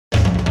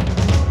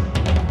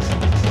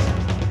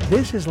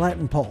This is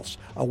Latin Pulse,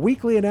 a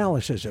weekly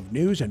analysis of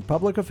news and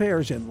public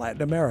affairs in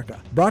Latin America,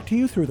 brought to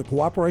you through the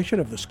cooperation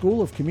of the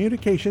School of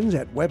Communications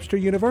at Webster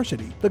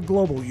University, the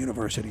global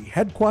university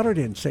headquartered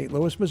in St.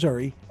 Louis,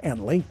 Missouri,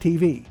 and Link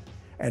TV.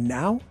 And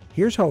now,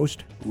 here's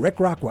host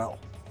Rick Rockwell.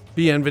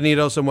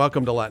 Bienvenidos and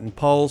welcome to Latin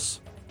Pulse.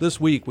 This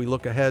week we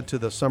look ahead to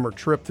the summer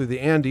trip through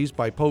the Andes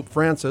by Pope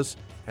Francis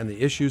and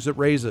the issues it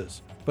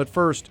raises. But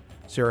first,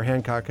 Sarah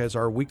Hancock has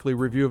our weekly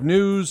review of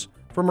news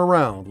from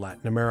around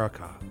Latin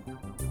America.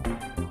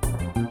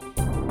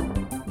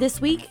 This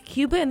week,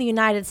 Cuba and the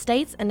United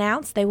States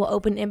announced they will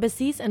open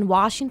embassies in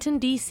Washington,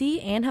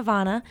 D.C. and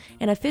Havana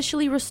and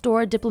officially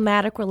restore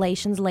diplomatic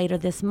relations later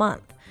this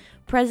month.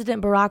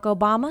 President Barack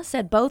Obama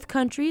said both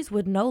countries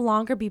would no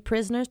longer be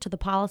prisoners to the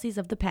policies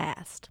of the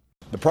past.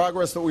 The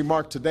progress that we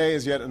mark today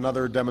is yet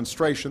another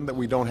demonstration that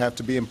we don't have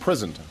to be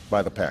imprisoned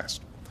by the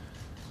past.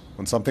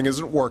 When something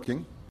isn't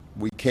working,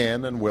 we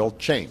can and will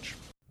change.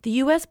 The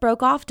U.S.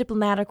 broke off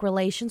diplomatic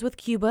relations with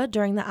Cuba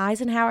during the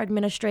Eisenhower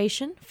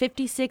administration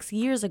 56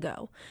 years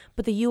ago,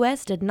 but the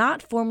U.S. did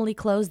not formally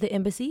close the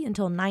embassy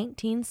until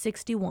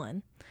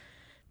 1961.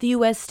 The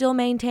U.S. still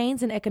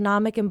maintains an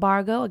economic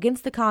embargo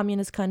against the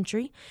communist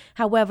country.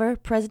 However,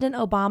 President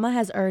Obama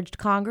has urged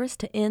Congress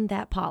to end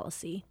that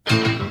policy.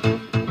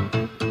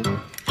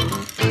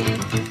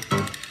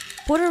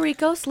 Puerto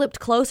Rico slipped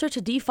closer to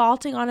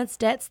defaulting on its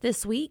debts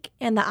this week,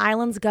 and the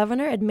island's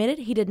governor admitted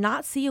he did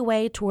not see a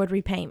way toward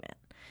repayment.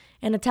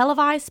 In a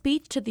televised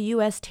speech to the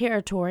U.S.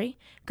 territory,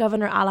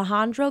 Governor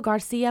Alejandro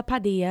Garcia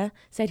Padilla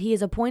said he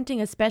is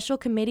appointing a special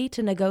committee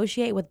to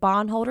negotiate with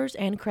bondholders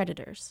and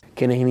creditors.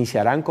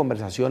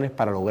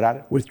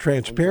 With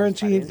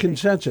transparency and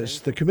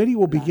consensus, the committee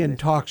will begin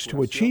talks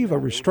to achieve a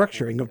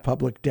restructuring of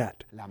public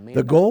debt.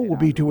 The goal will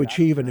be to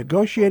achieve a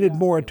negotiated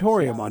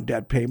moratorium on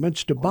debt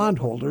payments to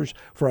bondholders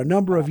for a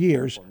number of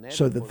years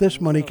so that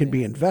this money can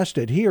be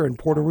invested here in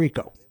Puerto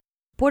Rico.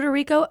 Puerto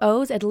Rico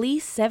owes at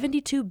least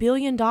 $72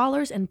 billion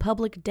in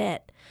public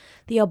debt.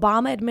 The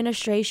Obama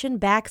administration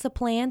backs a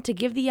plan to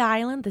give the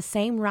island the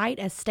same right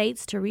as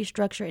states to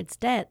restructure its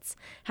debts.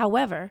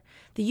 However,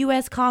 the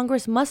U.S.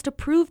 Congress must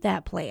approve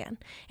that plan,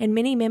 and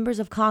many members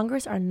of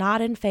Congress are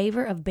not in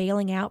favor of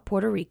bailing out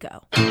Puerto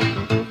Rico.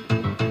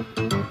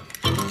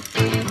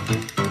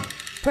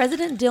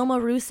 President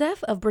Dilma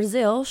Rousseff of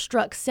Brazil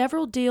struck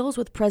several deals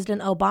with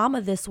President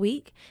Obama this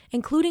week,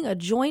 including a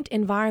joint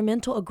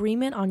environmental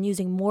agreement on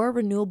using more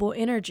renewable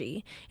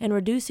energy and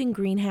reducing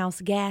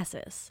greenhouse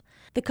gases.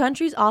 The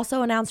countries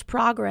also announced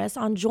progress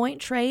on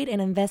joint trade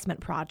and investment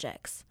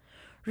projects.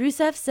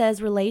 Rousseff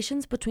says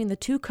relations between the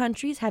two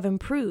countries have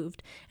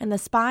improved, and the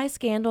spy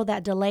scandal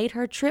that delayed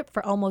her trip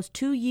for almost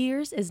 2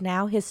 years is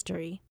now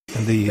history.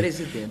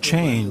 The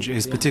change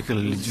is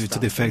particularly due to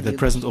the fact that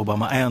President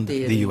Obama and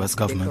the U.S.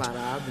 government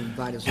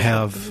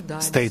have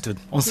stated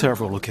on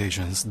several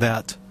occasions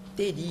that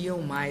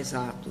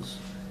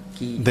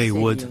they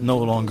would no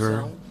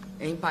longer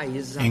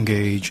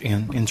engage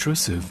in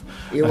intrusive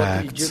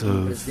acts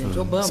of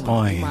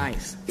spying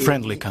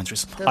friendly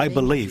countries. I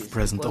believe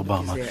President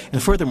Obama.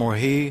 And furthermore,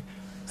 he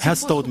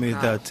has told me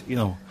that,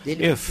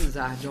 if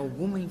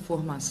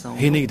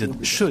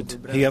should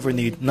he ever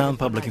need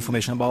non-public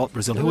information about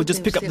Brazil, he would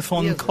just pick up the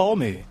phone and call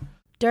me.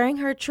 During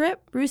her trip,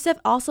 Rousseff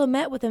also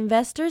met with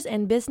investors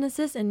and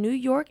businesses in New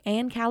York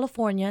and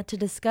California to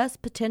discuss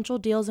potential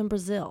deals in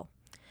Brazil.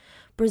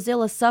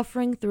 Brazil is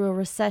suffering through a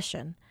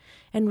recession,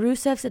 and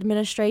Rousseff's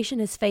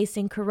administration is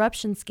facing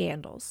corruption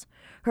scandals.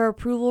 Her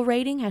approval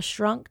rating has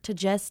shrunk to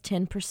just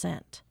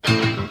 10%.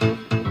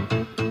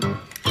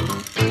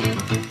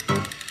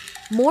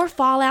 More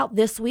fallout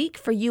this week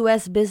for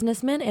U.S.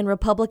 businessman and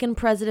Republican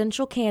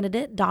presidential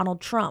candidate Donald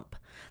Trump.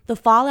 The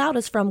fallout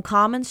is from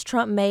comments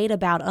Trump made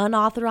about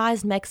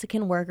unauthorized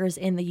Mexican workers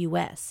in the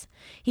U.S.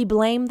 He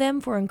blamed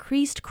them for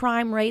increased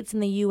crime rates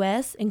in the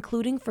U.S.,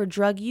 including for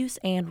drug use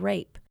and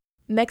rape.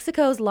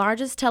 Mexico's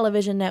largest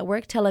television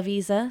network,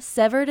 Televisa,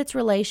 severed its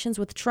relations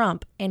with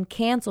Trump and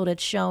canceled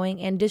its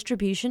showing and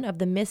distribution of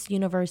the Miss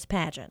Universe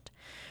pageant.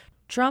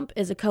 Trump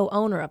is a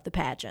co-owner of the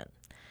pageant.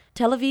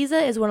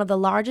 Televisa is one of the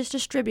largest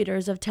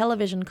distributors of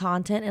television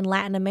content in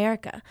Latin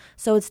America,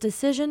 so its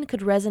decision could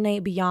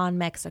resonate beyond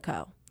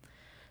Mexico.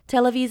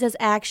 Televisa's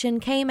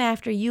action came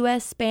after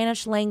U.S.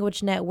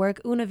 Spanish-language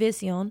network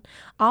Univision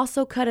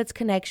also cut its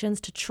connections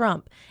to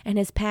Trump and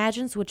his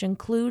pageants, which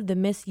include the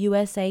Miss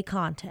USA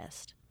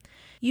contest.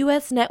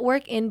 U.S.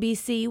 network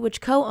NBC,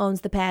 which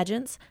co-owns the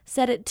pageants,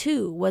 said it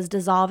too was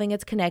dissolving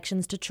its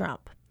connections to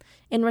Trump.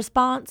 In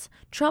response,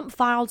 Trump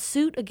filed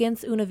suit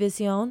against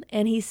Univision,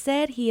 and he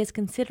said he is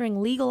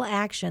considering legal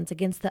actions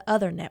against the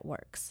other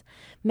networks.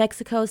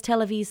 Mexico's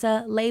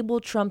Televisa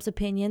labeled Trump's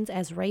opinions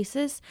as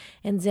racist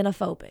and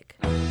xenophobic.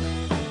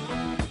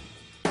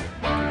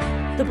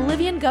 The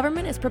Bolivian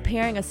government is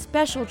preparing a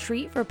special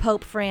treat for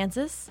Pope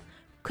Francis: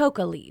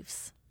 coca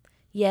leaves.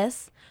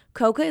 Yes,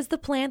 coca is the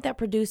plant that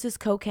produces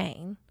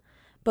cocaine.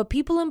 But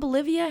people in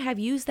Bolivia have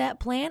used that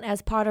plant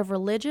as part of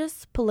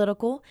religious,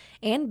 political,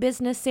 and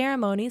business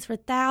ceremonies for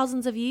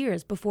thousands of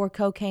years before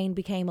cocaine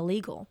became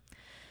illegal.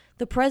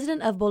 The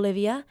president of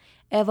Bolivia,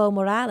 Evo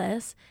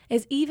Morales,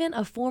 is even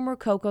a former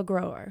coca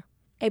grower.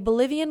 A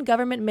Bolivian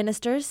government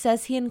minister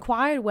says he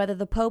inquired whether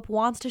the Pope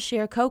wants to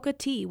share coca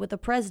tea with the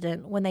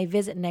president when they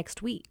visit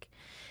next week.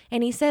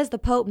 And he says the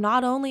Pope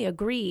not only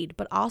agreed,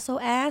 but also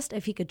asked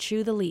if he could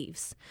chew the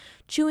leaves.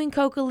 Chewing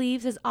coca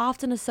leaves is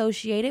often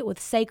associated with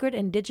sacred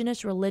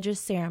indigenous religious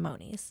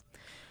ceremonies.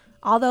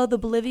 Although the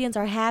Bolivians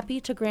are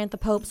happy to grant the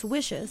Pope's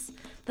wishes,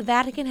 the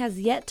Vatican has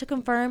yet to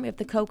confirm if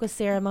the coca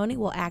ceremony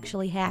will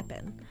actually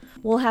happen.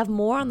 We'll have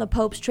more on the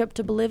Pope's trip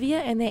to Bolivia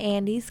and the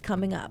Andes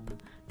coming up.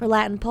 For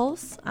Latin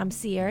Pulse, I'm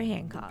Sierra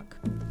Hancock.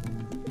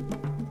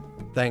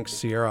 Thanks,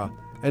 Sierra.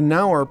 And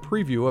now our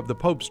preview of the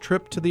Pope's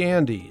trip to the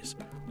Andes.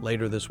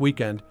 Later this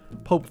weekend,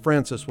 Pope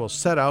Francis will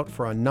set out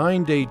for a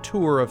 9-day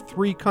tour of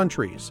 3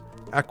 countries,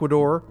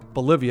 Ecuador,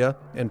 Bolivia,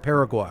 and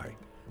Paraguay.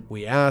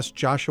 We asked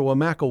Joshua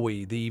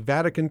McElwee, the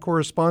Vatican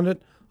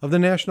correspondent of the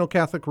National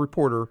Catholic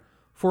Reporter,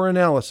 for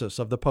analysis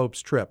of the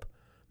Pope's trip.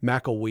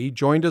 McElwee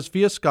joined us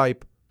via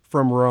Skype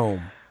from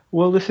Rome.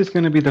 Well, this is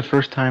going to be the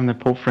first time that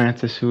Pope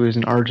Francis, who is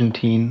an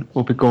Argentine,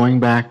 will be going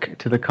back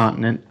to the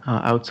continent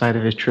outside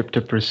of his trip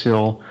to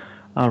Brazil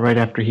right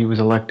after he was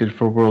elected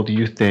for World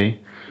Youth Day.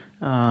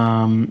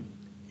 And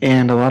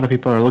a lot of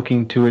people are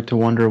looking to it to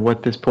wonder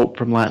what this Pope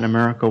from Latin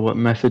America, what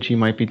message he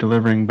might be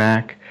delivering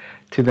back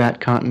to that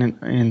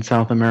continent in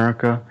South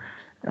America,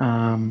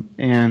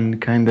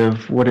 and kind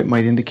of what it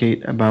might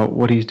indicate about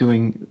what he's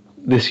doing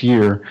this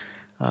year.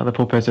 The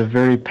Pope has a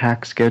very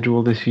packed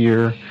schedule this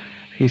year.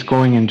 He's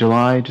going in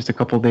July, just a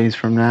couple days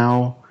from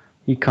now.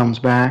 He comes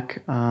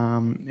back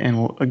and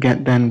will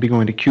again then be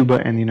going to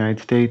Cuba and the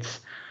United States.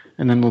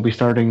 And then we'll be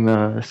starting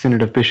the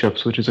Synod of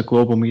Bishops, which is a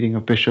global meeting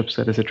of bishops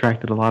that has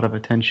attracted a lot of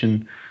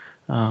attention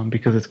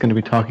because it's going to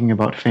be talking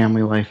about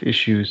family life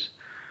issues.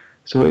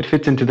 So it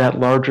fits into that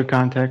larger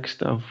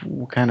context of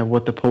kind of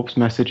what the Pope's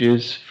message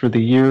is for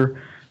the year.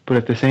 But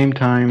at the same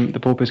time, the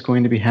Pope is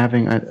going to be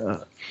having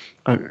a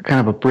kind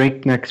of a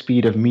breakneck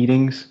speed of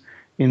meetings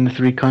in the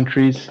 3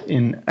 countries,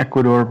 in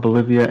Ecuador,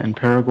 Bolivia, and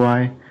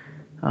Paraguay.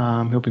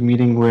 He'll be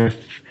meeting with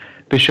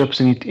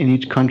bishops in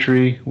each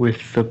country,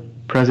 with the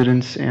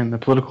presidents and the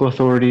political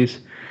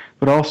authorities,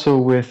 but also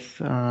with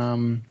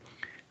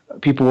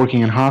people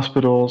working in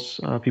hospitals,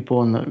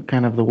 people in the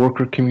kind of the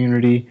worker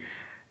community,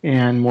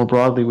 and more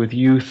broadly with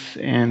youth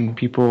and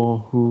people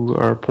who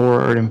are poor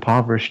or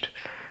impoverished.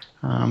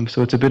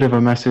 So it's a bit of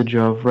a message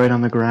of right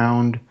on the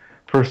ground,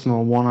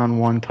 personal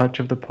one-on-one touch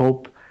of the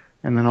Pope,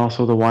 and then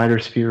also the wider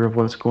sphere of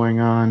what's going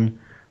on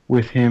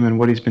with him and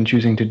what he's been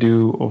choosing to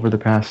do over the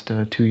past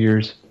 2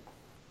 years.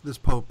 This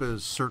Pope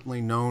is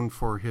certainly known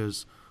for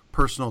his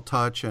personal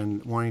touch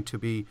and wanting to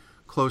be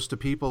close to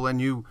people. And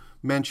you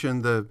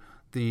mentioned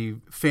the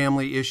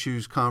family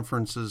issues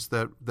conferences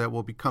that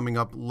will be coming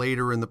up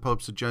later in the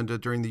Pope's agenda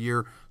during the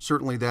year.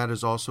 Certainly that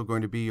is also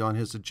going to be on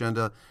his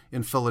agenda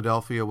in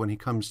Philadelphia when he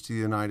comes to the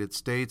United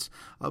States.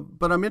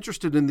 But I'm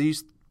interested in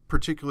these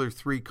particular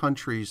 3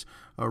 countries.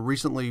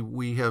 Recently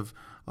we have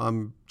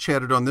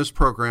chatted on this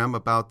program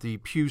about the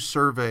Pew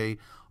survey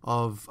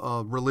of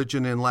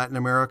religion in Latin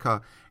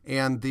America,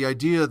 and the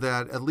idea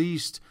that at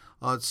least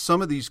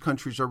some of these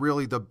countries are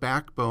really the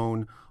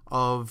backbone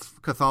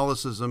of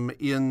Catholicism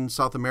in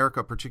South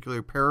America,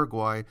 particularly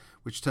Paraguay,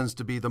 which tends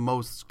to be the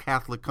most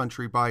Catholic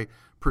country by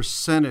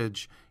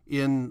percentage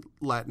in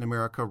Latin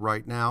America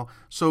right now.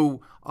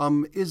 So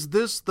is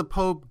this the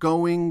Pope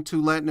going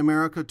to Latin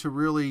America to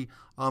really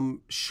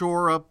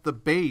shore up the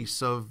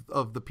base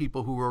of the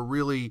people who are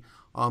really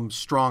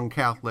strong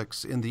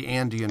Catholics in the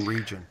Andean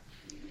region?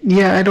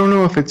 Yeah, I don't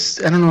know if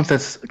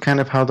that's kind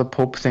of how the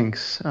Pope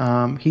thinks.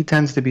 He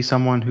tends to be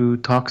someone who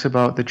talks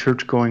about the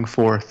church going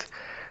forth,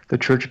 the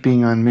church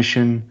being on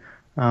mission,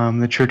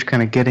 the church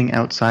kind of getting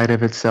outside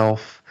of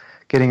itself,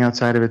 getting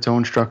outside of its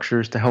own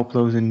structures to help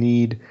those in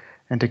need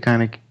and to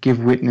kind of give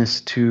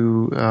witness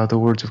to the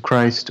words of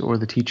Christ or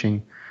the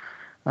teaching.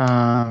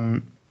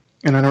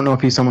 And I don't know if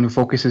he's someone who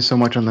focuses so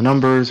much on the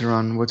numbers or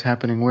on what's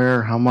happening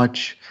where, how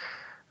much.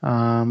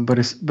 But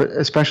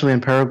especially in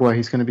Paraguay,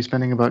 he's going to be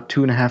spending about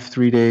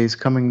 2.5-3 days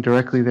coming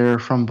directly there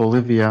from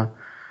Bolivia,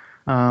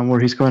 where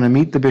he's going to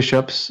meet the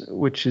bishops,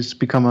 which has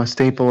become a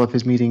staple of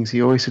his meetings.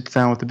 He always sits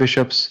down with the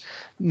bishops,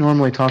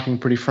 normally talking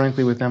pretty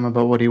frankly with them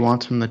about what he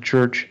wants from the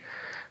church.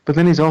 But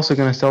then he's also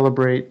going to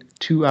celebrate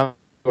 2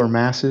 outdoor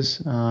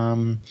masses,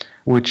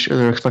 which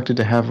are expected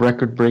to have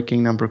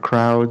record-breaking number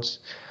crowds.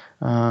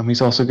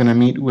 He's also going to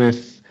meet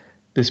with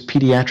this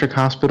pediatric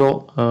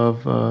hospital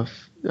of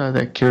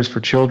that cares for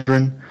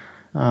children,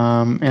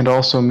 and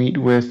also meet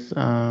with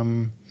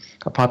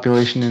a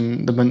population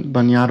in the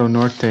Bañado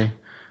Norte,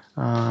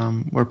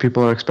 where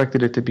people are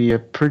expected it to be a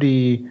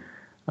pretty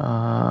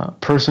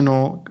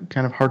personal,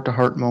 kind of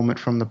heart-to-heart moment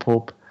from the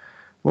Pope.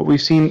 What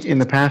we've seen in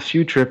the past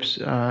few trips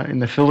in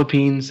the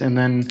Philippines, and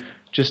then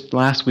just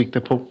last week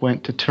the Pope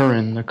went to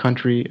Turin, the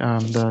country,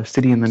 the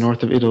city in the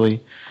north of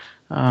Italy,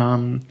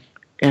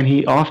 and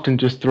he often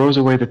just throws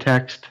away the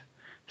text,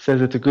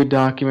 says it's a good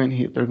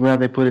document, they're glad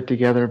they put it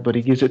together, but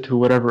he gives it to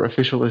whatever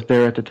official is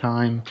there at the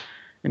time,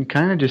 and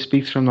kind of just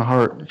speaks from the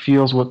heart,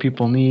 feels what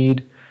people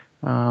need,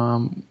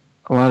 A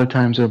lot of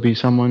times there'll be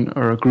someone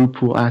or a group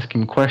who will ask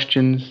him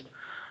questions.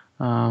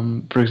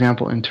 For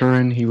example, in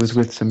Turin, he was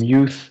with some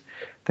youth.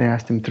 They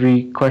asked him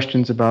 3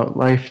 questions about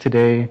life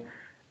today,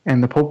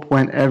 and the Pope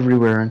went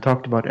everywhere and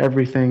talked about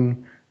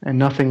everything, and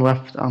nothing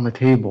left on the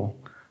table.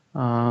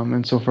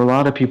 And so for a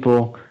lot of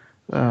people,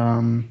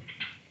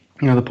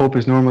 the Pope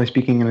is normally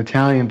speaking in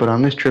Italian, but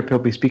on this trip he'll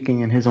be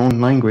speaking in his own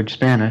language,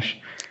 Spanish,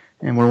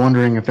 and we're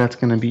wondering if that's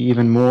going to be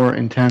even more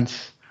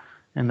intense,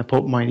 and the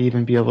Pope might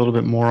even be a little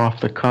bit more off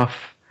the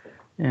cuff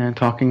and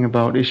talking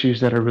about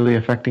issues that are really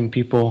affecting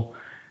people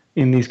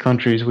in these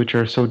countries, which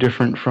are so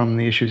different from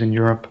the issues in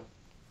Europe.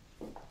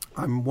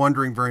 I'm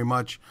wondering very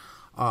much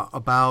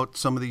about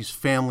some of these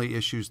family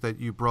issues that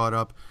you brought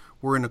up.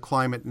 We're in a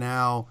climate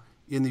now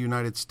in the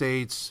United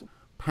States,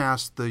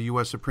 past the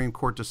U.S. Supreme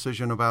Court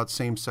decision about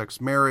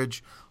same-sex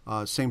marriage,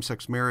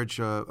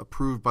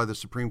 approved by the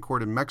Supreme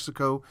Court in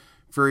Mexico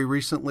very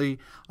recently.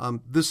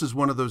 This is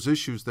one of those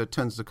issues that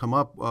tends to come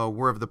up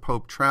wherever the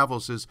Pope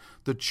travels, is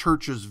the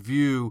Church's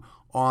view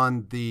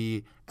on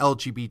the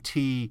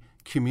LGBT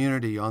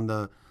community, on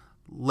the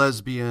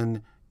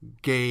lesbian,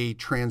 gay,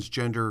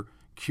 transgender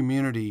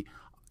community.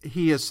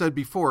 He has said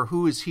before,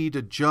 who is he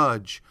to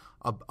judge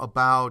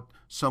about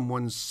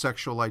someone's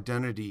sexual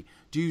identity?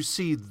 Do you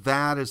see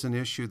that as an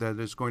issue that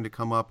is going to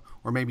come up,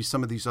 or maybe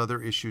some of these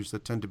other issues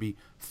that tend to be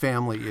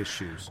family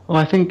issues? Well,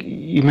 I think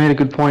you made a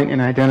good point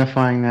in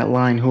identifying that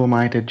line, who am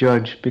I to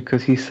judge,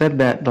 because he said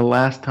that the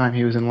last time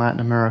he was in Latin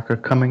America,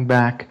 coming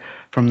back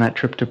from that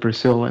trip to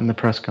Brazil in the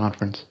press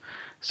conference.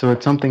 So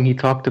it's something he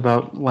talked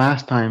about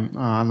last time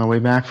on the way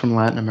back from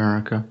Latin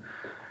America.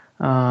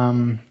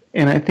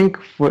 And I think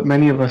what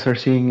many of us are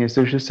seeing is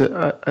there's just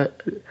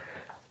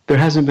there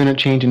hasn't been a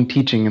change in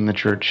teaching in the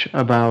church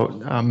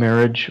about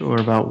marriage, or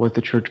about what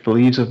the church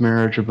believes of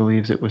marriage or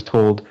believes it was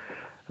told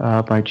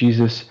by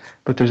Jesus,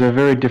 but there's a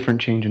very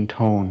different change in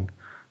tone.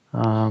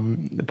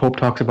 The Pope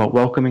talks about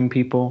welcoming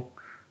people,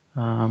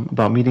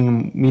 about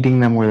meeting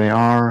them where they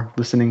are,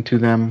 listening to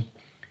them.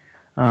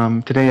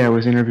 Today I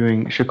was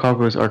interviewing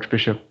Chicago's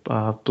Archbishop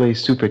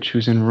Blaise Supich,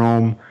 who's in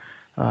Rome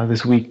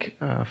this week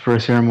for a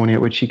ceremony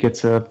at which he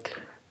gets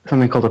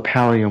something called a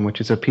pallium,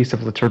 which is a piece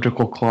of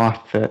liturgical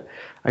cloth that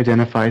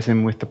identifies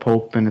him with the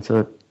Pope, and it's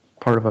a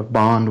part of a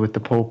bond with the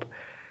Pope.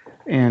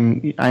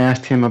 And I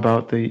asked him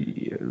about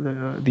the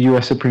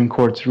U.S. Supreme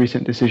Court's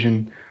recent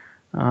decision,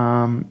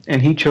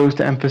 and he chose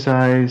to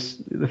emphasize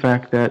the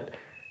fact that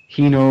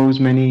he knows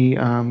many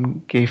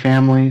gay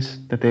families,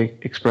 that they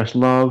express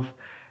love,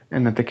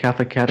 and that the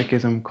Catholic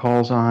Catechism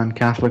calls on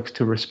Catholics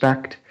to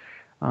respect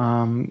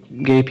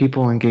gay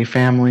people and gay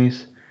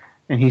families.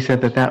 And he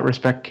said that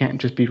respect can't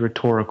just be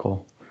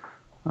rhetorical.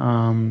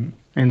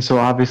 And so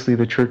obviously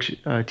the Church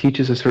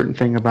teaches a certain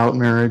thing about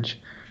marriage,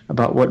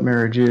 about what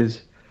marriage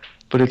is,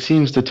 but it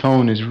seems the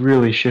tone is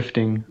really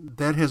shifting.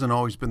 That hasn't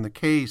always been the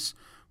case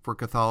for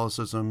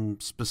Catholicism,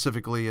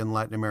 specifically in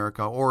Latin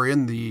America or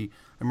in the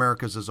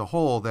Americas as a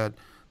whole, that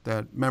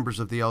members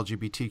of the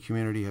LGBT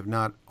community have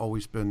not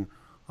always been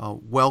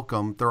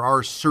welcome. There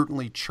are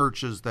certainly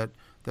churches that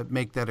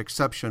make that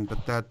exception,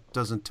 but that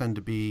doesn't tend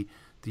to be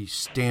the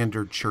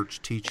standard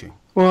church teaching.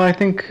 Well, I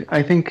think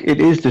it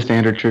is the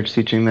standard church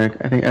teaching.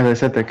 I think, as I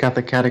said, the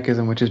Catholic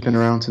Catechism, which has been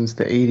around since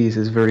the 80s,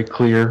 is very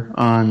clear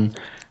on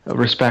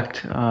respect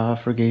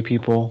for gay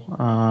people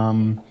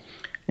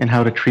and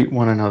how to treat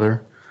one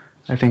another.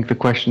 I think the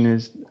question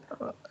is,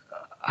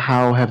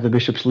 how have the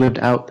bishops lived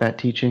out that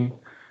teaching?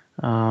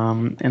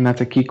 And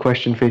that's a key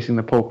question facing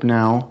the Pope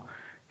now.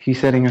 He's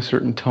setting a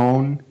certain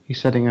tone.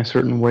 He's setting a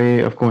certain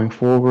way of going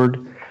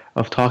forward,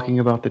 of talking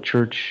about the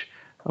church,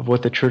 of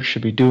what the church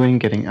should be doing,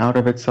 getting out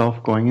of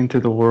itself, going into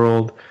the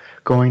world,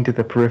 going to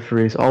the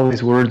peripheries, all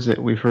these words that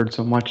we've heard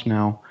so much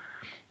now.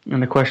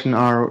 And the question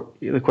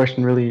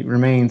really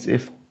remains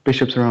if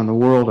bishops around the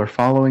world are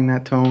following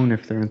that tone,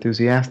 if they're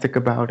enthusiastic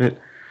about it,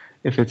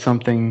 if it's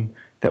something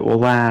that will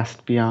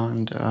last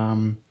beyond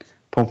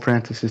Pope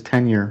Francis's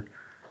tenure.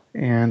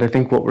 And I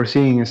think what we're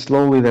seeing is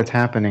slowly that's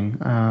happening.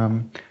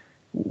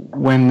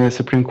 When the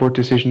Supreme Court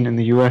decision in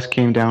the U.S.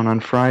 came down on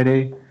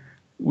Friday,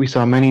 we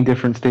saw many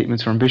different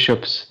statements from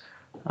bishops,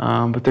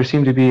 but there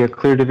seemed to be a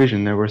clear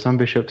division. There were some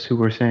bishops who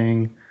were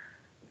saying,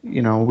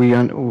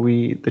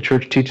 the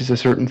church teaches a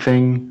certain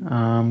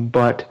thing,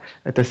 but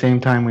at the same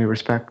time we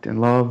respect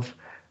and love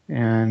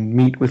and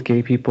meet with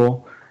gay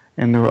people.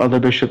 And there were other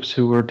bishops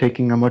who were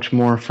taking a much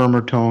more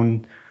firmer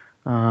tone.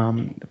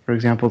 For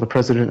example, the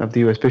president of the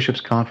U.S.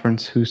 Bishops'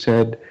 Conference, who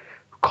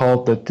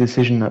called the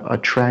decision a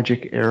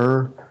tragic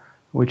error,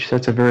 which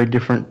sets a very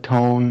different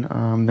tone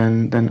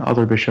than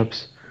other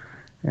bishops.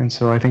 And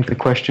so I think the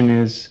question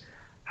is,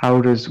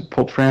 how does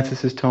Pope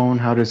Francis's tone,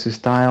 how does his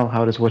style,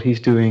 how does what he's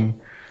doing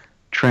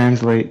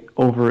translate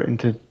over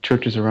into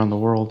churches around the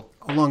world?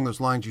 Along those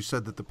lines, you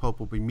said that the Pope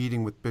will be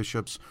meeting with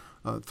bishops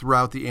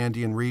throughout the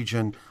Andean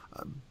region.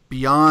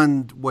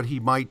 Beyond what he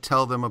might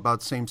tell them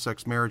about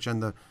same-sex marriage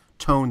and the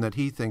tone that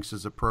he thinks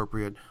is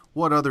appropriate,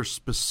 what other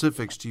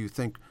specifics do you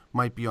think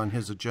might be on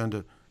his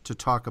agenda to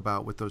talk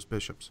about with those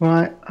bishops?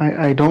 Well,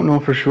 I don't know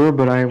for sure,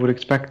 but I would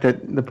expect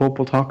that the Pope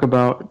will talk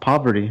about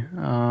poverty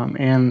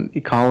and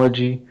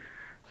ecology.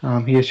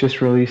 He has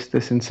just released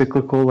this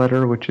encyclical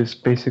letter, which is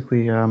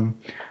basically a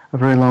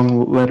very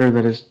long letter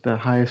that is the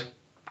highest,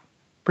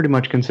 pretty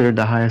much considered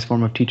the highest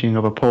form of teaching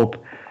of a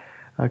pope.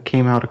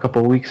 Came out a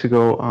couple of weeks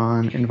ago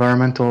on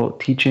environmental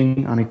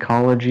teaching, on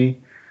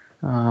ecology,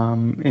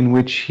 in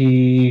which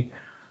he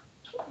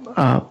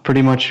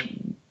pretty much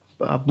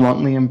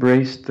bluntly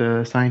embraced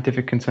the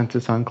scientific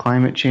consensus on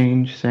climate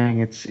change, saying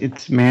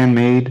it's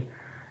man-made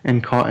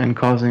and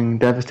causing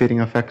devastating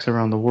effects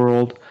around the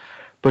world.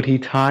 But he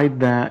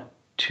tied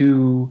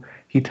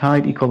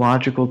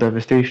ecological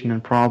devastation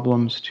and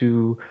problems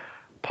to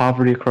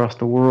poverty across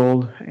the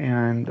world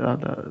and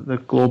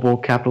the global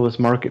capitalist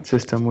market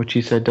system, which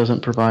he said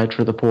doesn't provide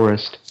for the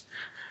poorest.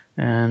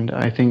 And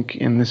I think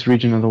in this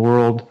region of the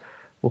world,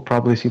 we'll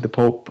probably see the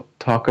Pope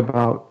talk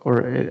about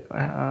or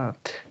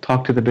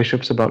talk to the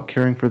bishops about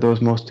caring for those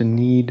most in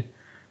need,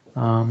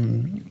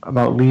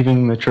 about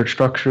leaving the church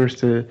structures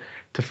to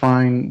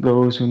find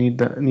those who need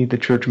the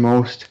church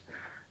most,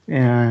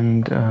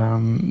 and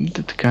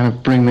to kind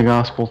of bring the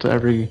gospel to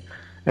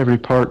every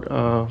part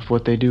of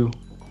what they do.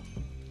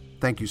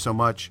 Thank you so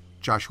much,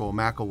 Joshua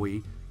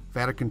McElwee,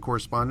 Vatican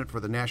correspondent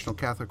for the National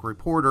Catholic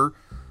Reporter,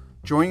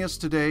 joining us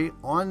today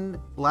on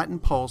Latin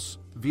Pulse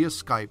via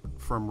Skype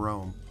from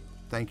Rome.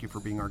 Thank you for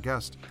being our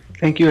guest.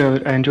 Thank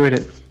you. I enjoyed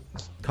it.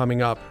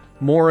 Coming up,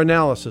 more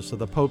analysis of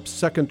the Pope's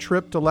second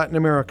trip to Latin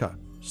America.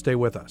 Stay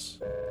with us.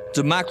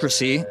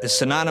 Democracy is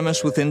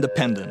synonymous with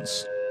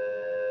independence.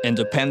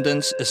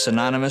 Independence is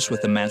synonymous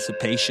with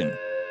emancipation.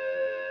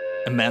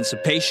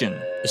 Emancipation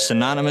is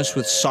synonymous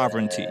with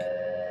sovereignty.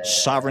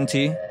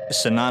 Sovereignty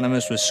is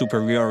synonymous with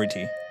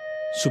superiority.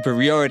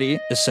 Superiority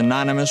is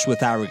synonymous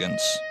with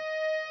arrogance.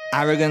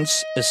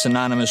 Arrogance is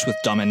synonymous with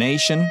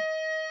domination,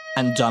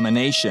 and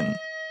domination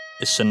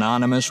is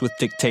synonymous with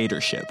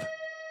dictatorship.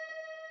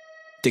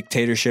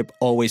 Dictatorship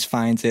always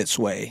finds its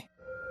way.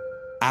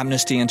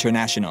 Amnesty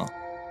International.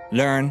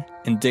 Learn,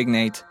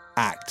 indignate,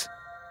 act.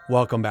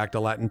 Welcome back to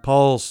Latin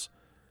Pulse.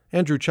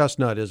 Andrew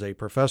Chestnut is a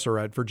professor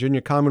at Virginia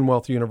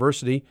Commonwealth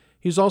University.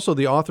 He's also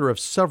the author of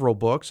several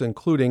books,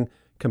 including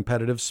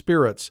Competitive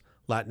Spirits,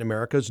 Latin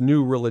America's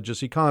New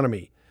Religious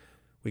Economy.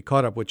 We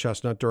caught up with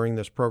Chestnut during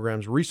this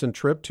program's recent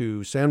trip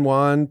to San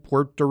Juan,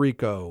 Puerto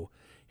Rico.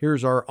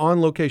 Here's our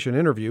on-location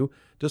interview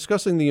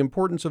discussing the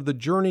importance of the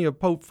journey of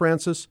Pope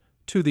Francis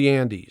to the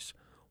Andes.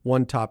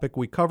 One topic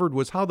we covered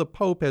was how the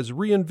Pope has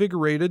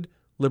reinvigorated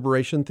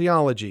liberation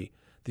theology,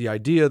 the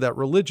idea that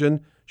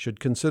religion should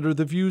consider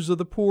the views of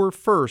the poor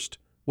first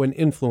when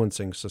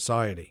influencing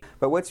society.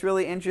 But what's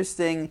really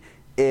interesting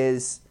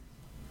is,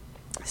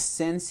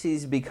 since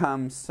he's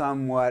become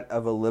somewhat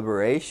of a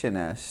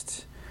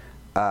liberationist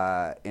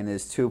in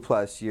his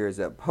 2+ years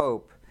at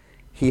Pope,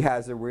 he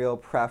has a real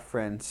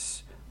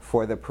preference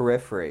for the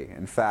periphery.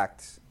 In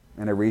fact,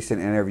 in a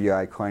recent interview,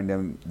 I coined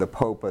him the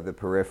Pope of the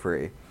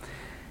periphery.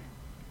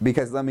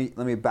 Because let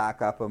me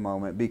back up a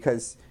moment,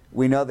 because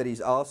we know that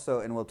he's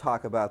also, and we'll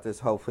talk about this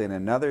hopefully in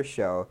another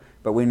show,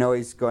 but we know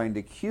he's going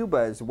to Cuba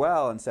as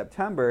well in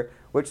September,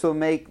 which will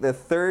make the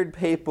third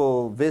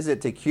papal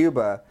visit to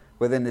Cuba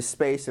within the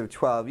space of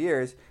 12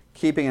 years,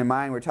 keeping in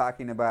mind we're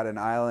talking about an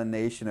island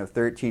nation of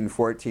 13,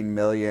 14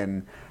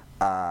 million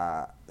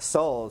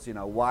souls. You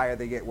know, why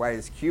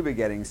is Cuba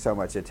getting so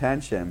much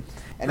attention?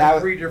 And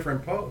from three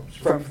different popes.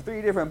 From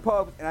three different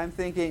popes, and I'm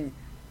thinking,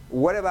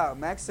 what about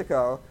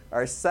Mexico,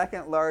 our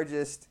second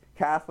largest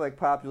Catholic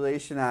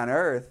population on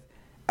earth,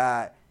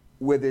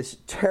 with this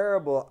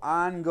terrible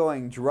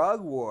ongoing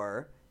drug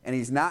war, and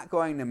he's not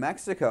going to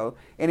Mexico,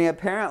 and he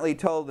apparently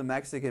told the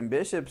Mexican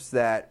bishops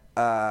that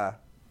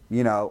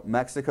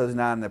Mexico's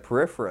not on the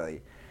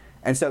periphery.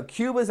 And so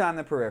Cuba's on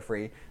the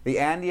periphery. The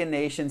Andean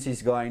nations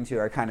he's going to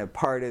are kind of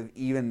part of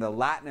even the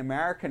Latin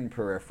American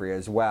periphery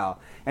as well.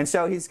 And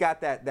so he's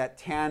got that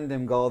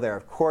tandem goal there.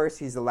 Of course,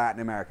 he's the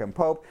Latin American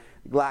Pope,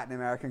 Latin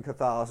American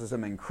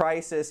Catholicism in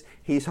crisis.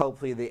 He's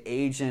hopefully the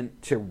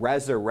agent to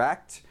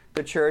resurrect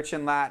the church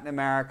in Latin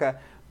America.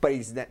 But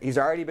he's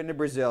already been to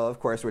Brazil, of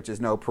course, which is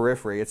no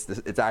periphery.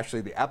 It's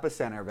actually the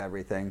epicenter of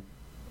everything.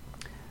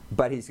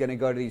 But he's going to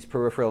go to these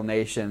peripheral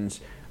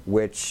nations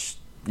which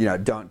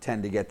don't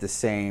tend to get the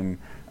same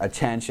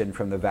attention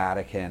from the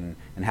Vatican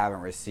and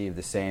haven't received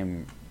the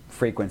same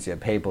frequency of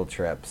papal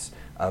trips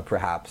of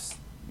perhaps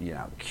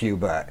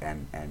Cuba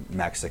and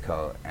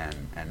Mexico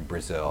and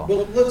Brazil.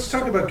 Well, let's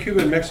talk about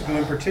Cuba and Mexico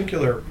in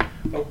particular.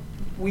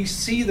 We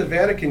see the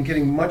Vatican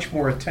getting much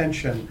more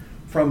attention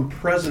from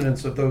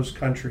presidents of those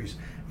countries.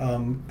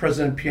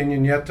 President Peña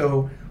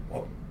Nieto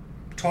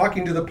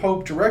talking to the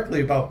Pope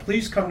directly about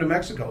please come to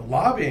Mexico,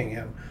 lobbying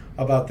him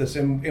about this.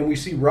 And we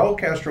see Raul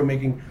Castro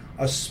making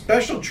a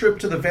special trip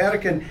to the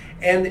Vatican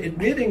and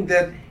admitting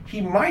that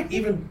he might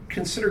even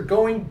consider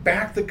going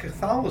back to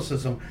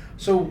Catholicism.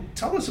 So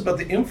tell us about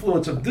the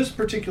influence of this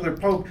particular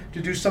Pope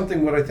to do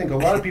something what I think a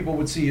lot of people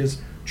would see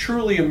as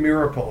truly a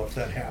miracle if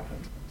that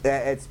happened.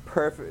 It's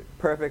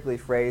perfectly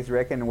phrased,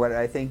 Rick, and what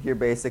I think you're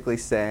basically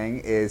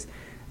saying is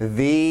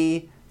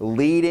the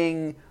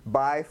leading,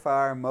 by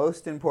far,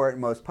 most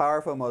important, most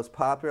powerful, most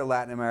popular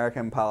Latin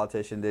American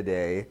politician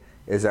today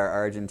is our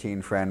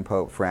Argentine friend,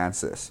 Pope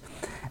Francis.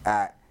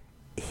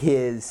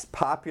 His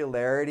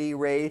popularity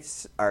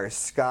rates are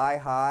sky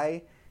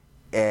high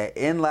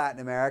in Latin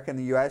America, in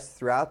the U.S.,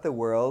 throughout the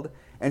world.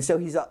 And so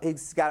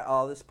he's got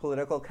all this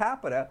political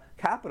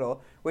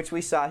capital, which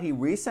we saw he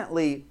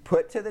recently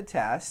put to the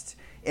test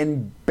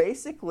in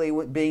basically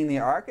being the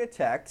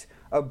architect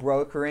of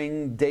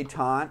brokering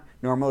détente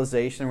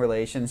normalization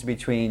relations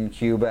between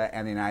Cuba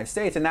and the United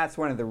States. And that's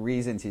one of the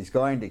reasons he's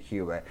going to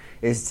Cuba,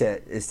 is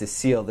to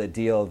seal the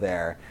deal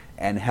there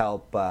and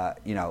help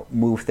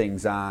move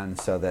things on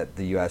so that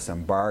the U.S.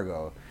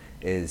 embargo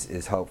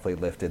is hopefully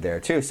lifted there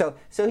too. So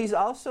he's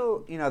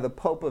also the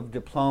Pope of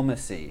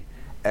diplomacy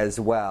as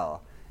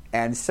well.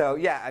 And so,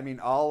 yeah, I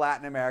mean, all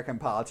Latin American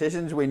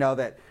politicians, we know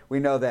that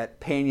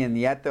Peña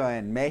Nieto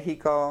in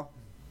Mexico,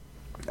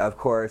 of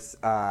course,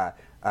 Dilma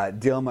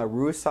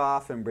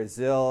Rousseff in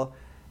Brazil,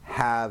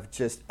 have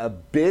just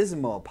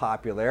abysmal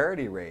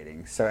popularity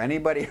ratings. So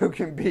anybody who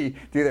can do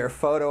their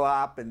photo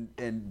op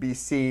and be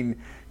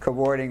seen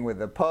cavorting with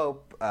the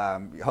Pope,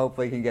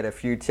 hopefully can get a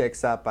few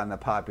ticks up on the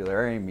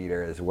popularity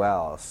meter as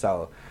well.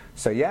 So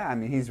yeah, I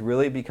mean, he's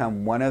really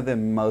become one of the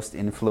most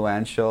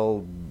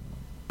influential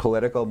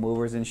political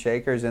movers and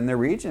shakers in the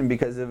region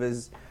because of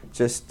his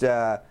just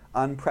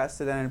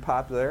unprecedented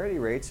popularity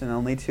rates in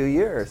only 2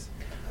 years.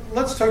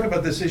 Let's talk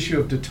about this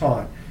issue of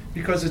détente,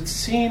 because it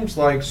seems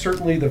like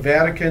certainly the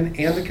Vatican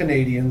and the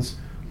Canadians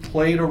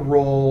played a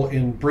role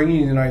in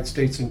bringing the United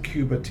States and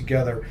Cuba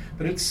together.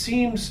 But it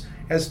seems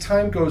as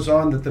time goes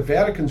on that the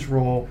Vatican's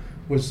role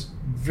was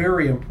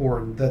very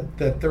important,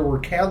 that there were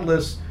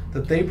catalysts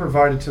that they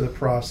provided to the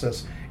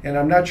process. And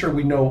I'm not sure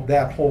we know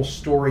that whole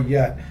story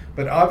yet,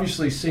 but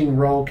obviously seeing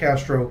Raul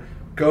Castro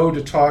go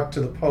to talk to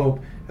the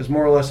Pope as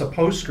more or less a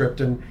postscript,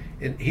 and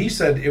he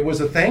said it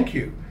was a thank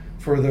you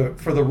for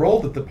the role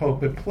that the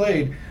Pope had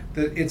played,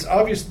 that it's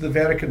obvious that the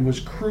Vatican was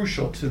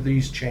crucial to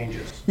these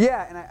changes.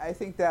 Yeah, and I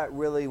think that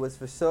really was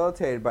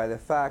facilitated by the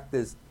fact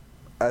that,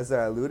 as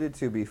I alluded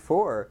to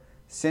before,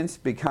 since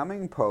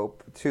becoming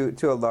Pope, to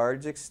a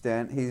large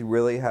extent, he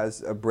really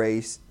has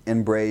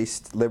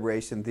embraced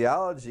liberation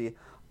theology.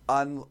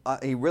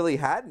 He really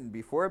hadn't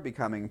before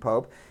becoming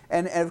Pope.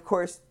 And of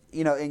course,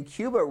 in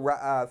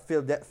Cuba,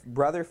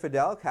 Brother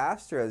Fidel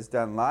Castro has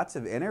done lots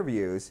of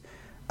interviews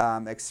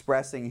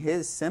expressing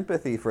his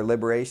sympathy for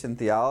liberation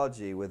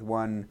theology with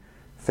one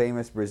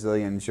famous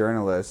Brazilian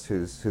journalist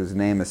whose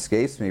name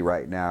escapes me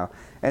right now.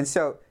 And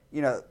so,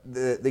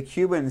 the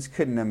Cubans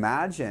couldn't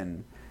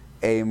imagine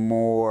a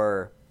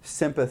more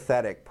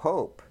sympathetic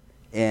Pope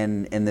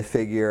in the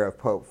figure of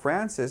Pope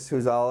Francis,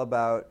 who's all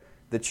about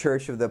the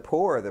Church of the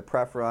Poor, the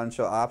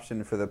preferential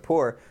option for the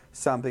poor,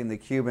 something the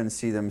Cubans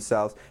see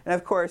themselves. And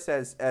of course,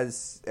 as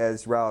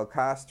Raul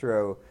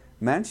Castro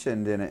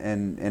mentioned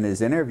in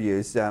his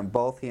interviews,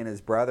 both he and his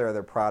brother are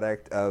the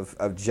product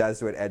of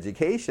Jesuit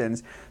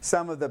educations.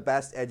 Some of the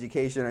best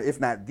education, if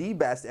not the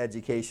best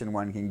education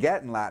one can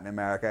get in Latin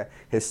America,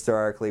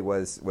 historically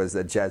was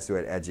a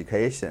Jesuit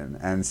education.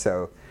 And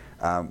so,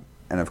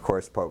 and of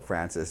course, Pope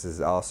Francis is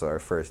also our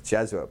first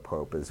Jesuit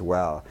Pope as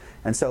well.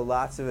 And so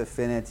lots of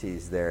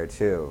affinities there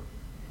too.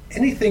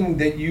 Anything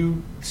that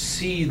you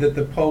see that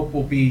the Pope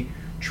will be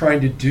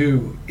trying to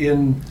do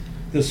in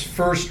this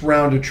first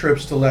round of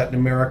trips to Latin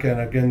America,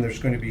 and again, there's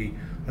going to be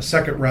a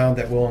second round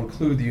that will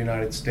include the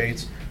United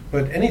States,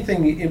 but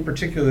anything in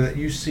particular that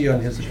you see on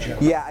his agenda?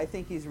 Yeah, I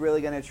think he's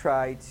really going to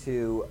try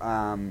to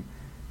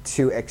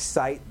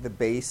excite the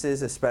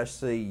bases,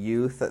 especially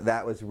youth.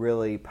 That was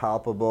really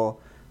palpable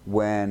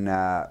when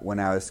I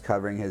was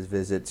covering his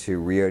visit to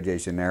Rio de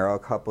Janeiro a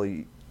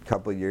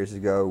couple years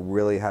ago.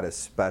 Really had a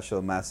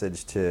special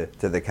message to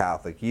the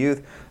Catholic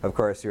youth. Of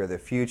course, you're the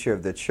future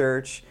of the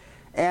church.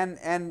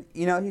 And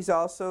he's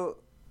also,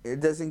 it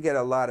doesn't get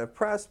a lot of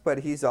press, but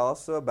he's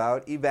also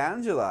about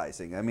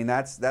evangelizing. I mean,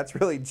 that's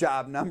really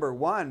job number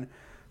one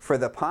for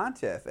the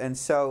pontiff. And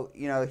so,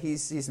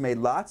 he's made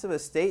lots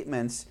of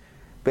statements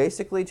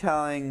basically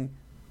telling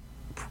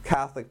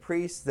Catholic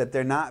priests that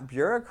they're not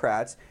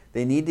bureaucrats.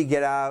 They need to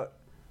get out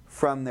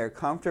from their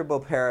comfortable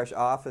parish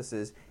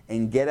offices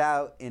and get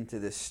out into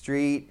the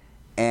street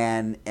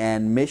and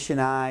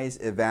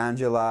missionize,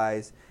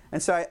 evangelize.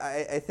 And so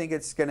I think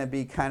it's going to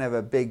be kind of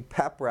a big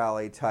pep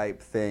rally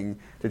type thing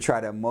to try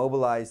to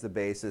mobilize the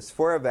basis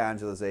for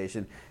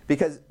evangelization.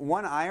 Because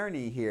one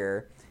irony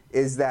here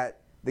is that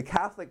the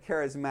Catholic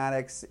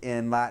charismatics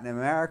in Latin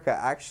America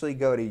actually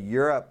go to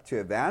Europe to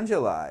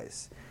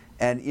evangelize.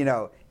 And,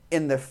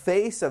 in the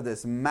face of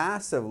this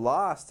massive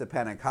loss to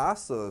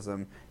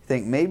Pentecostalism, I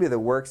think maybe the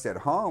work's at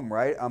home,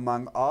 right?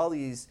 Among all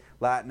these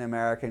Latin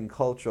American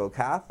cultural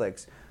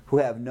Catholics who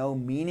have no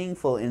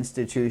meaningful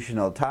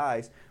institutional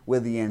ties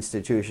with the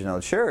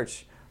institutional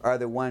church are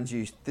the ones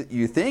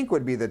you think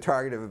would be the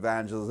target of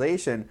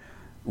evangelization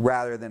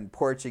rather than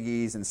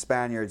Portuguese and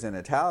Spaniards and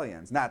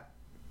Italians.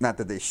 Not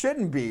that they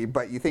shouldn't be,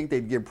 but you think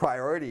they'd give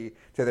priority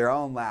to their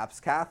own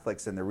lapsed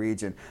Catholics in the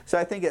region. So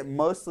I think it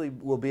mostly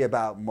will be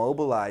about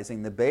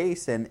mobilizing the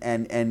base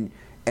and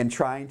and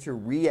trying to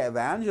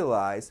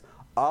re-evangelize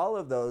all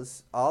of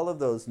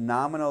those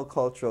nominal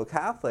cultural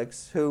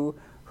Catholics who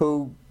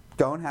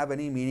don't have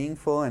any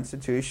meaningful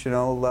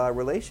institutional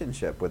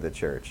relationship with the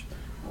church.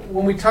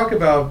 When we talk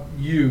about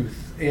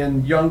youth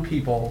and young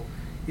people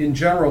in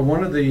general,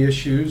 one of the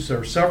issues,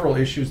 or several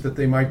issues that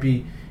they might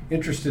be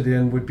interested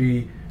in, would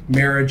be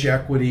marriage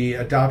equity,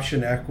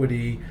 adoption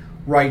equity,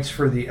 rights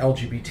for the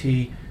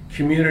LGBT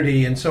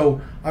community. And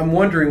so I'm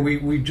wondering,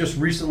 we've just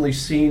recently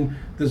seen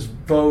this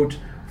vote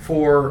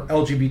for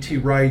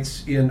LGBT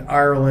rights in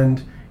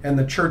Ireland and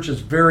the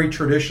church's very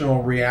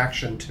traditional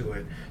reaction to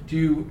it. Do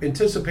you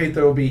anticipate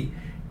there will be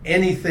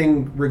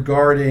anything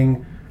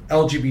regarding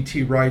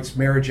LGBT rights,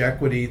 marriage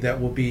equity, that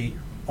will be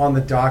on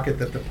the docket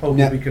that the Pope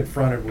will be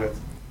confronted with?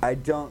 I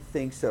don't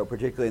think so,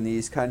 particularly in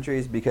these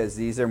countries, because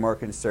these are more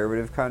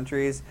conservative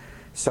countries,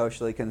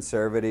 socially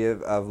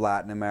conservative of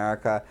Latin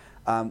America.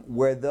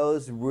 Where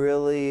those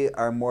really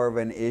are more of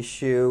an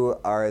issue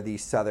are the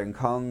Southern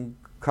Cone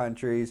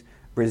countries,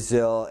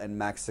 Brazil and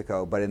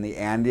Mexico. But in the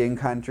Andean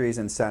countries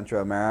in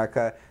Central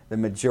America, the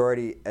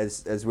majority,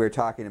 as we were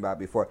talking about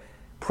before,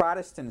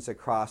 Protestants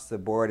across the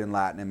board in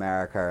Latin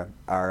America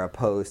are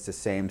opposed to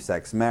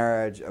same-sex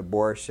marriage,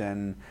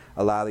 abortion,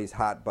 a lot of these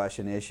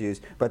hot-button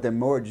issues. But the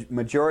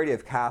majority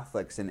of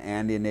Catholics in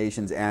Andean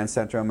nations and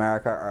Central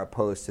America are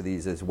opposed to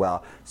these as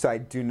well. So I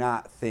do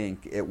not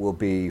think it will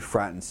be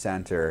front and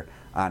center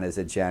on his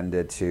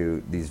agenda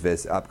to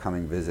these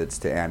upcoming visits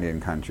to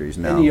Andean countries.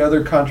 No. Any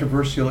other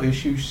controversial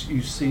issues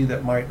you see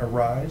that might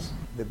arise?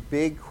 The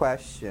big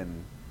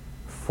question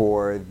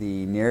for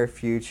the near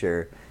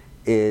future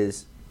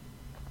is,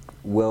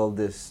 will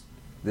this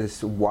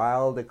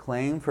wild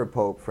acclaim for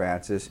Pope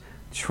Francis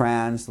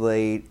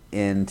translate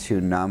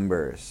into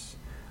numbers?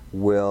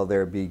 Will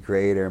there be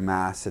greater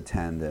mass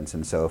attendance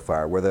and so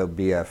far? Will there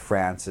be a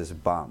Francis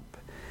bump?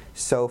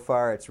 So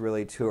far, it's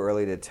really too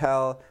early to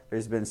tell.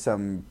 There's been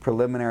some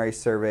preliminary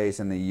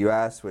surveys in the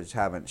U.S. which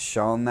haven't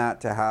shown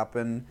that to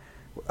happen,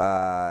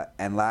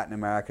 and Latin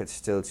America, it's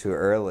still too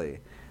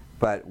early.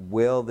 But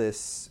will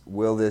this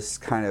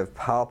kind of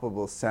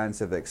palpable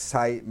sense of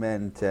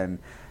excitement and,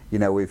 you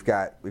know, we've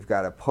got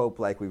a pope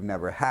like we've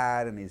never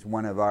had, and he's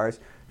one of ours,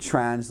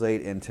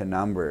 translate into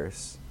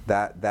numbers?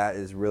 That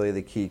is really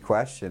the key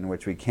question,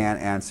 which we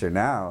can't answer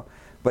now.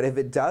 But if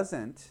it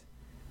doesn't,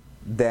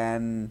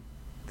 then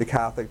the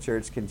Catholic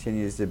Church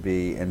continues to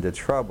be into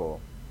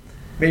trouble.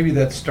 Maybe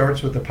that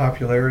starts with the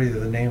popularity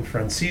of the name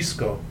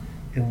Francisco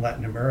in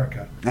Latin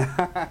America.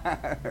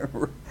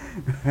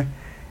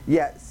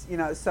 Yes, you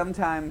know,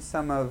 sometimes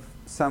some of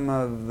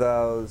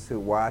those who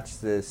watch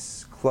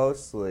this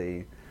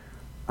closely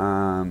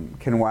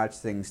can watch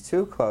things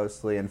too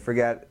closely and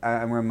forget.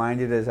 I'm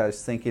reminded, as I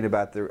was thinking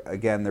about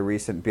the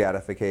recent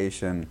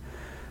beatification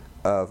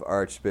of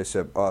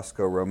Archbishop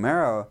Oscar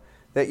Romero,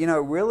 that, you know,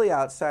 really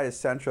outside of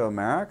Central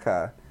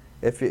America,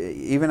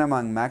 even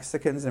among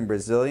Mexicans and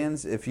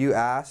Brazilians, if you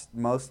asked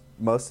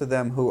most of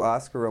them who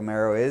Oscar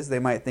Romero is, they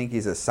might think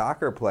he's a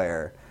soccer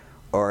player,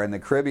 or in the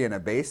Caribbean, a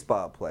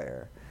baseball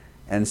player.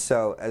 And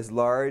so, as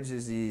large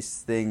as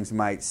these things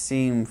might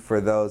seem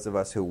for those of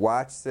us who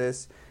watch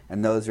this,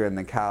 and those who are in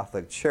the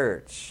Catholic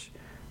Church,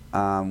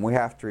 we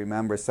have to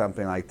remember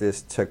something like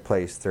this took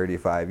place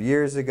 35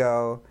 years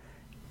ago,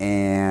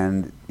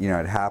 and, you know,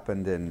 it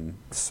happened in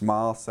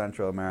small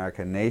Central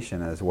American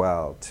nation as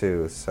well,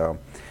 too. So,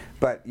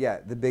 but yeah,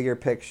 the bigger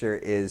picture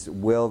is,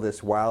 will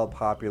this wild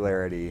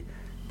popularity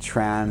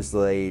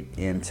translate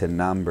into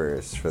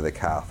numbers for the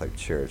Catholic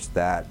Church?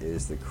 That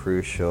is the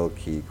crucial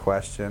key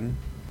question.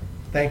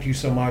 Thank you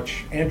so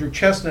much. Andrew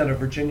Chestnut of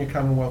Virginia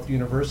Commonwealth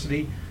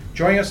University,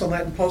 joining us on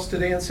Latin Pulse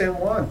today in San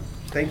Juan.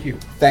 Thank you.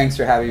 Thanks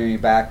for having me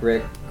back,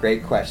 Rick.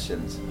 Great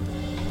questions.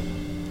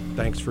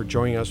 Thanks for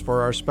joining us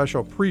for our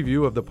special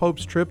preview of the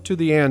Pope's trip to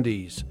the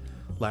Andes.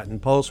 Latin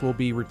Pulse will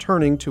be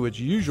returning to its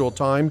usual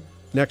time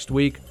next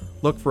week.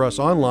 Look for us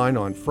online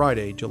on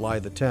Friday, July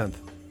the 10th.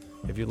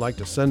 If you'd like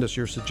to send us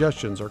your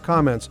suggestions or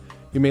comments,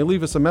 you may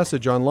leave us a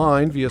message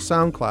online via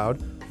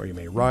SoundCloud, or you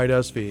may write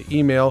us via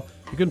email.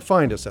 You can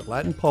find us at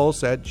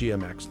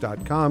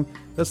latinpulse@gmx.com.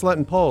 That's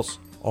Latin Pulse,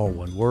 all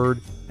one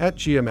word,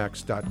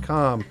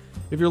 @gmx.com.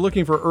 If you're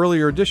looking for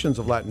earlier editions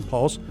of Latin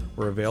Pulse,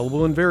 we're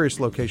available in various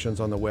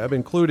locations on the web,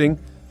 including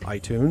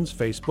iTunes,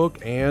 Facebook,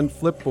 and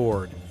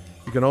Flipboard.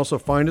 You can also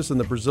find us in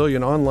the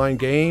Brazilian online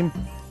game,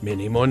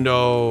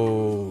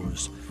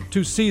 Minimundos.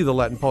 To see the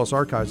Latin Pulse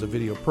archives of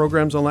video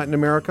programs on Latin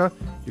America,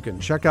 you can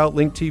check out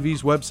Link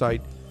TV's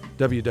website,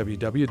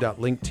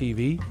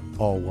 www.linktv,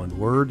 all one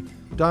word,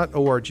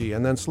 .org,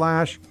 and then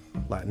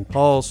 /Latin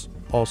Pulse,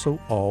 also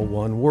all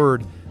one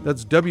word.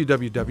 That's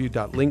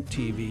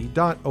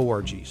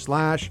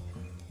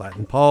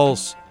www.linktv.org/Latin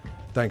Pulse.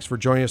 Thanks for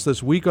joining us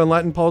this week on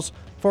Latin Pulse.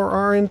 For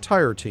our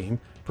entire team,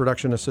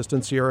 production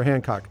assistant Sierra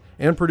Hancock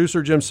and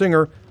producer Jim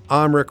Singer,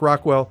 I'm Rick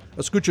Rockwell.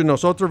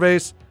 Escúchenos otra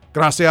vez.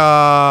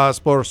 Gracias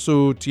por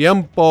su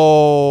tiempo.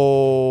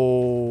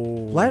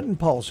 Latin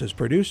Pulse is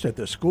produced at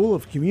the School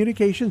of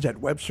Communications at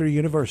Webster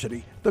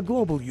University, the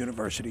global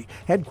university,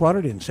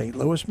 headquartered in St.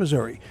 Louis,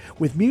 Missouri,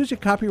 with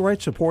music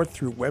copyright support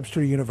through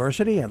Webster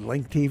University and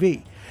Link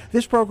TV.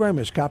 This program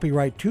is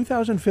copyright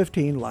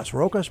 2015 Las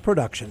Rocas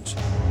Productions.